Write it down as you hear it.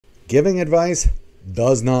Giving advice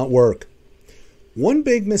does not work. One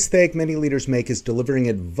big mistake many leaders make is delivering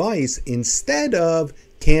advice instead of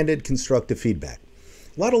candid, constructive feedback.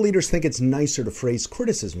 A lot of leaders think it's nicer to phrase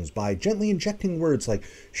criticisms by gently injecting words like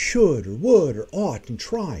should or would or ought and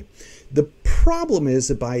try. The problem is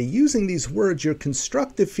that by using these words, your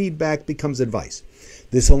constructive feedback becomes advice.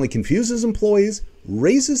 This only confuses employees,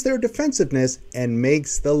 raises their defensiveness, and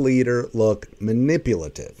makes the leader look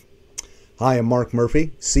manipulative. Hi, I'm Mark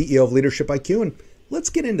Murphy, CEO of Leadership IQ, and let's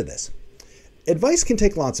get into this. Advice can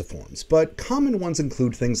take lots of forms, but common ones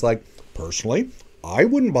include things like, personally, I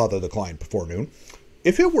wouldn't bother the client before noon.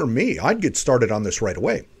 If it were me, I'd get started on this right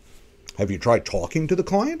away. Have you tried talking to the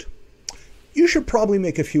client? You should probably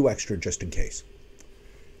make a few extra just in case.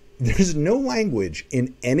 There's no language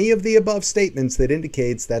in any of the above statements that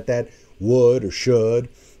indicates that would or should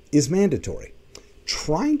is mandatory.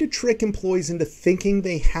 Trying to trick employees into thinking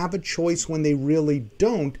they have a choice when they really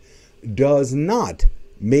don't does not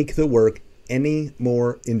make the work any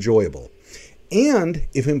more enjoyable. And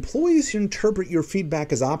if employees interpret your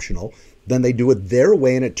feedback as optional, then they do it their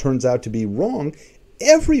way and it turns out to be wrong,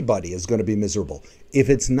 everybody is going to be miserable. If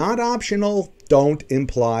it's not optional, don't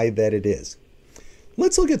imply that it is.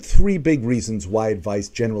 Let's look at 3 big reasons why advice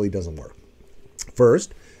generally doesn't work.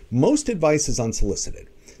 First, most advice is unsolicited.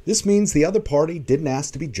 This means the other party didn't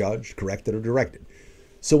ask to be judged, corrected, or directed.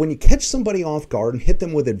 So when you catch somebody off guard and hit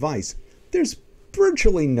them with advice, there's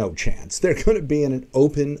virtually no chance they're going to be in an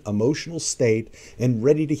open, emotional state and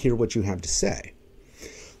ready to hear what you have to say.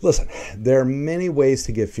 Listen, there are many ways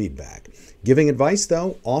to give feedback. Giving advice,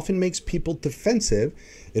 though, often makes people defensive.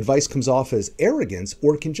 Advice comes off as arrogance,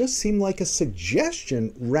 or it can just seem like a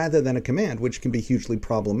suggestion rather than a command, which can be hugely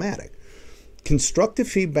problematic. Constructive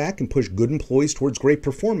feedback can push good employees towards great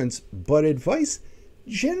performance, but advice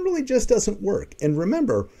generally just doesn't work. And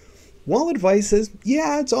remember, while advice is,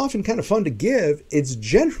 it's often kind of fun to give, it's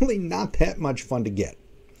generally not that much fun to get.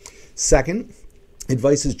 Second,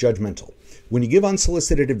 advice is judgmental. When you give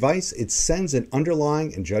unsolicited advice, it sends an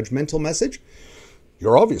underlying and judgmental message.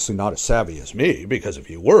 You're obviously not as savvy as me, because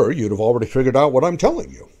if you were, you'd have already figured out what I'm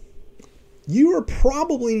telling you. You are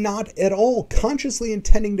probably not at all consciously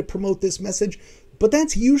intending to promote this message, but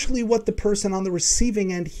that's usually what the person on the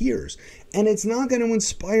receiving end hears, and it's not going to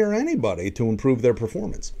inspire anybody to improve their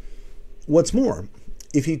performance. What's more,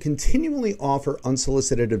 if you continually offer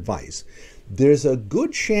unsolicited advice, there's a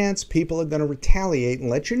good chance people are going to retaliate and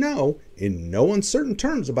let you know in no uncertain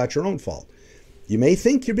terms about your own fault. You may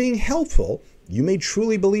think you're being helpful, you may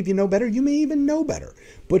truly believe you know better, you may even know better,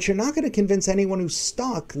 but you're not going to convince anyone who's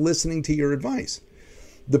stuck listening to your advice.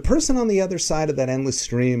 The person on the other side of that endless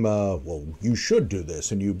stream, you should do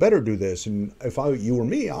this and you better do this, and if you were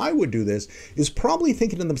me, I would do this, is probably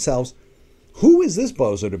thinking to themselves, who is this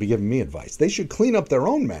bozo to be giving me advice? They should clean up their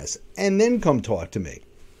own mess and then come talk to me.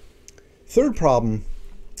 Third problem,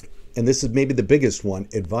 and this is maybe the biggest one,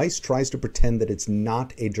 advice tries to pretend that it's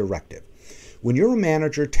not a directive. When you're a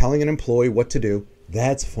manager telling an employee what to do,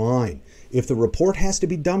 that's fine. If the report has to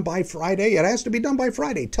be done by Friday, it has to be done by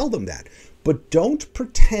Friday. Tell them that. But don't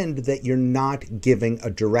pretend that you're not giving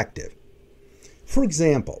a directive. For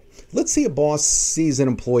example, let's say a boss sees an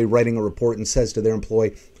employee writing a report and says to their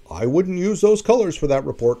employee, I wouldn't use those colors for that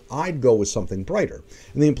report. I'd go with something brighter.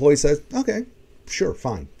 And the employee says, okay, sure,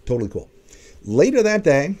 fine, totally cool. Later that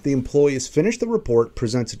day, the employee has finished the report,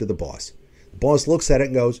 presents it to the boss. The boss looks at it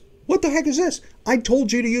and goes, what the heck is this? I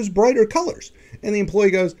told you to use brighter colors. And the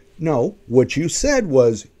employee goes, no, what you said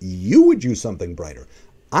was you would use something brighter.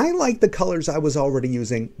 I like the colors I was already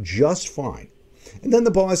using just fine. And then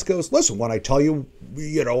the boss goes, listen, when I tell you,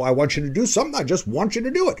 I want you to do something, I just want you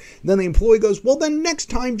to do it. And then the employee goes, well, then next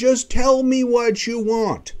time, just tell me what you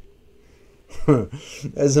want.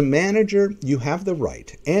 As a manager, you have the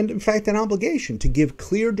right, and in fact, an obligation to give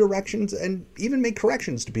clear directions and even make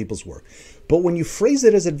corrections to people's work. But when you phrase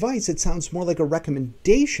it as advice, it sounds more like a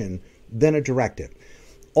recommendation than a directive.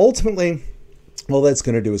 Ultimately, all that's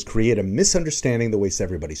going to do is create a misunderstanding that wastes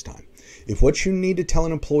everybody's time. If what you need to tell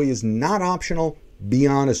an employee is not optional, be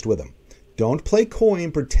honest with them. Don't play coy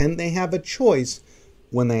and pretend they have a choice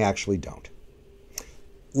when they actually don't.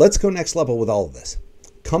 Let's go next level with all of this.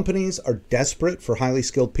 Companies are desperate for highly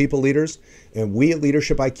skilled people leaders, and we at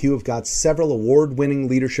Leadership IQ have got several award-winning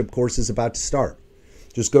leadership courses about to start.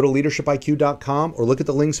 Just go to leadershipiq.com or look at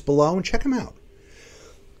the links below and check them out.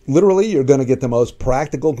 Literally, you're going to get the most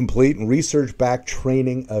practical, complete, and research-backed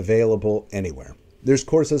training available anywhere. There's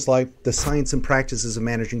courses like The Science and Practices of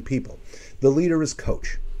Managing People, The Leader as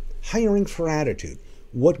Coach, Hiring for Attitude,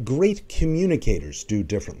 What Great Communicators Do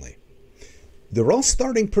Differently. They're all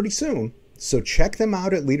starting pretty soon, so check them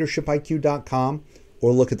out at leadershipiq.com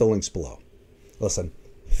or look at the links below. Listen,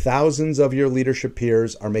 thousands of your leadership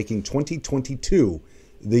peers are making 2022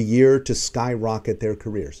 the year to skyrocket their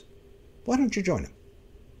careers. Why don't you join them?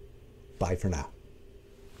 Bye for now.